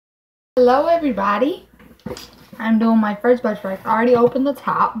Hello everybody. I'm doing my first Birtchbox. I already opened the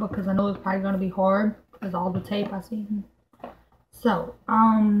top because I know it's probably going to be hard because all the tape I see. So,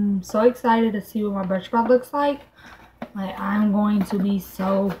 I'm so excited to see what my Birtchbox looks like. I'm going to be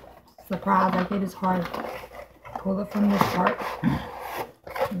so surprised. Like, it is hard to pull it from this part.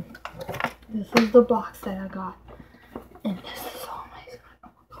 This is the box that I got. And this is so amazing. Oh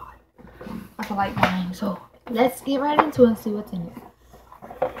my god. I feel like mine. So, let's get right into it and see what's in it.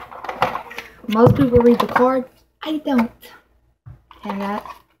 Most people read the card. I don't. I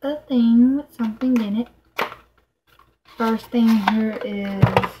got a thing with something in it. First thing here is,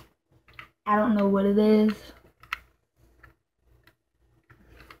 I don't know what it is.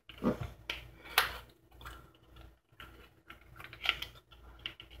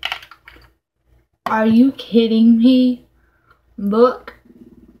 Are you kidding me? Look.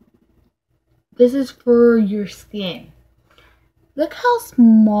 This is for your skin. Look how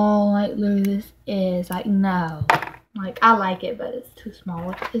small, like, literally this is. Like, no. Like, I like it, but it's too small.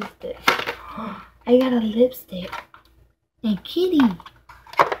 What is this? I got a lipstick. And kitty.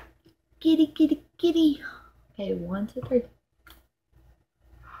 Kitty, kitty, kitty. Okay, 1, 2, 3.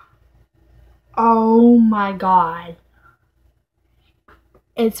 Oh my god.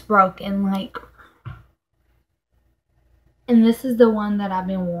 It's broken, like. And this is the one that I've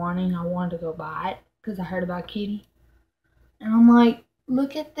been wanting. I wanted to go buy it because I heard about kitty. And I'm like,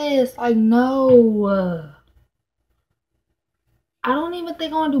 look at this. Like, no. I don't even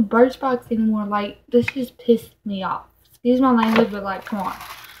think I want to do Birtchbox anymore. Like, this just pissed me off. Excuse my language, but like, come on.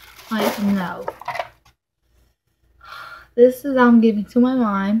 Like, no. This is, I'm giving to my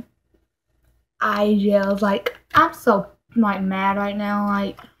mom. Eye gels. Like, I'm so, like, mad right now.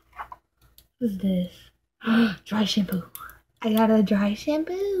 Like, what is this? Dry shampoo. I got a dry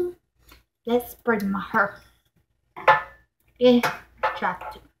shampoo. Let's spread my hair. Yeah, try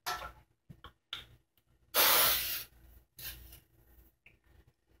to.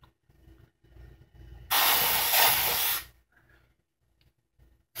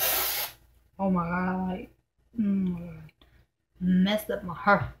 Oh my god, like, messed up my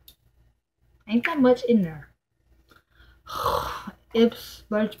hair. Ain't that much in there. It's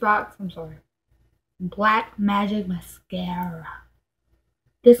Birtchbox, I'm sorry. Black Magic Mascara.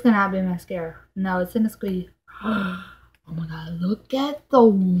 This cannot be mascara. No, it's in the squeeze. Oh my god, look at the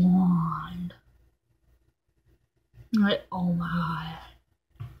wand. Like, oh my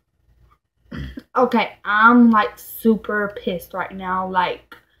god. Okay, I'm like super pissed right now.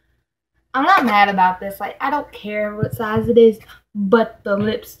 Like, I'm not mad about this. Like, I don't care what size it is, but the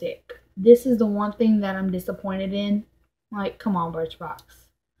lipstick. This is the one thing that I'm disappointed in. Like, come on, Birtchbox.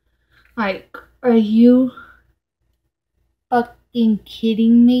 Like, are you fucking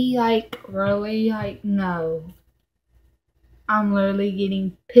kidding me? Like, really? Like, no. I'm literally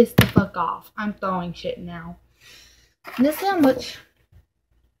getting pissed the fuck off. I'm throwing shit now. This is how much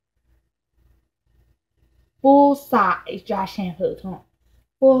full size dry shampoo. Come on.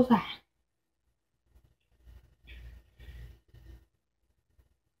 Full size.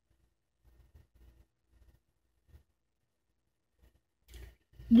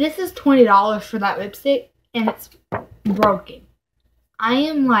 This is $20 for that lipstick, and it's broken. I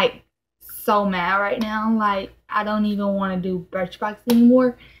am, like, so mad right now. Like, I don't even want to do Birtchbox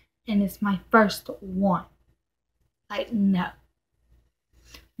anymore, and it's my first one. Like, no.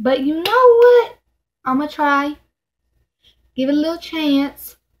 But you know what? I'm going to try. Give it a little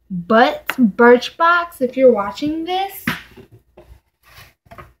chance. But Birtchbox, if you're watching this,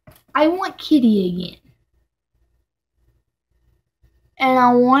 I want kitty again. And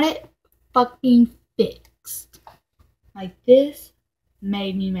I want it fucking fixed. Like, this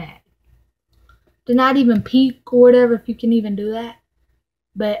made me mad. Do not even peek or whatever, if you can even do that.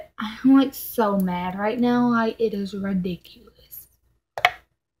 But I'm like so mad right now. Like, it is ridiculous.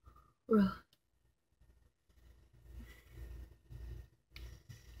 Really.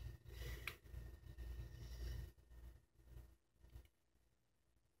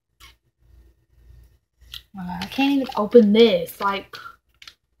 I can't even open this. Like,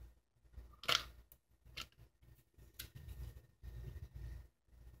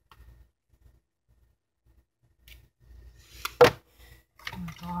 oh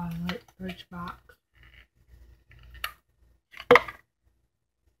my god, like Birtchbox.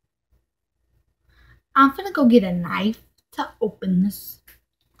 I'm finna go get a knife to open this.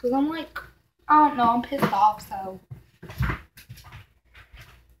 Because I'm like, I don't know, I'm pissed off, so.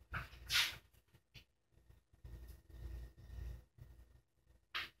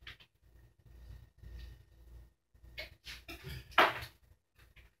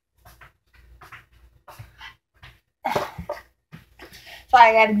 So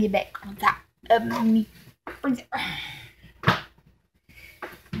I gotta get back on top of me freezer.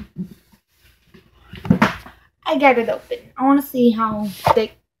 I got it open. I want to see how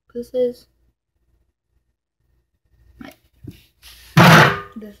thick this is.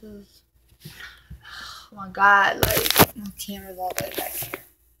 This is, oh my god, like my camera's all the way back here.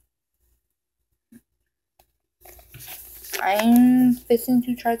 I'm fixing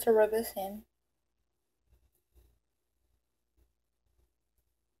to try to rub this in.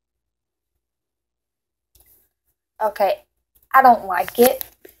 Okay, I don't like it,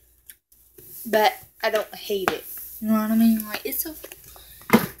 but I don't hate it. You know what I mean? Like, it's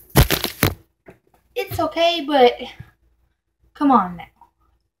okay, but come on now.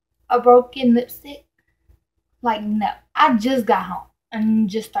 A broken lipstick? Like, no. I just got home and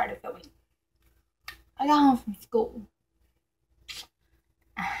just started filming. I got home from school.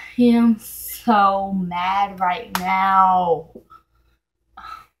 I am so mad right now.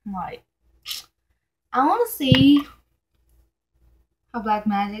 Like, I want to see how Black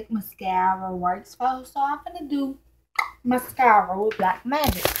Magic mascara works. So I'm gonna do mascara with Black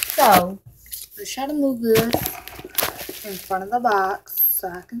Magic. So let's try to move this in front of the box so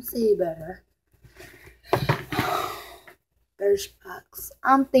I can see better. Birtchbox.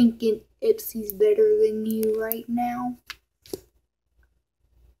 I'm thinking Ipsy's better than you right now.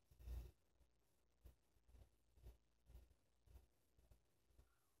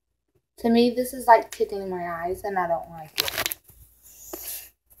 To me, this is like tickling my eyes, and I don't like it.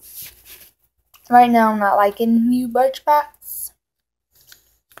 Right now, I'm not liking new Birtchbox.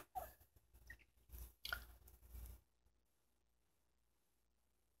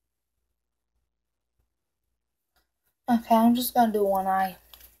 Okay, I'm just gonna do one eye.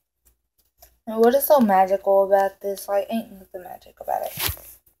 And what is so magical about this? Like, ain't nothing magic about it.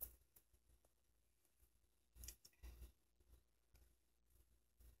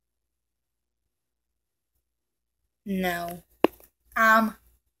 No. I'm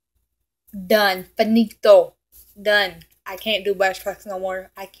done. Finito. Done. I can't do Birtchbox no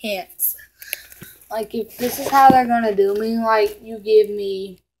more. I can't. Like, if this is how they're gonna do me, like, you give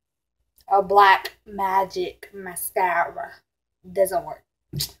me a Black Magic mascara. Doesn't work.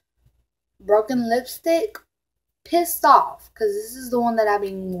 Broken lipstick? Pissed off. Because this is the one that I've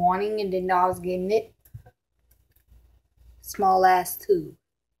been wanting and didn't know I was getting it. Small ass tube.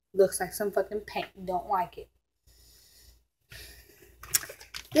 Looks like some fucking paint. Don't like it.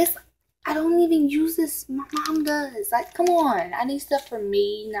 This, I don't even use this. My mom does. Like, come on. I need stuff for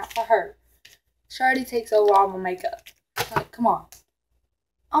me, not for her. She already takes over all my makeup. Like, come on.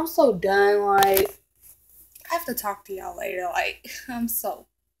 I'm so done. Like, I have to talk to y'all later. Like, I'm so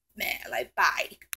mad. Like, bye.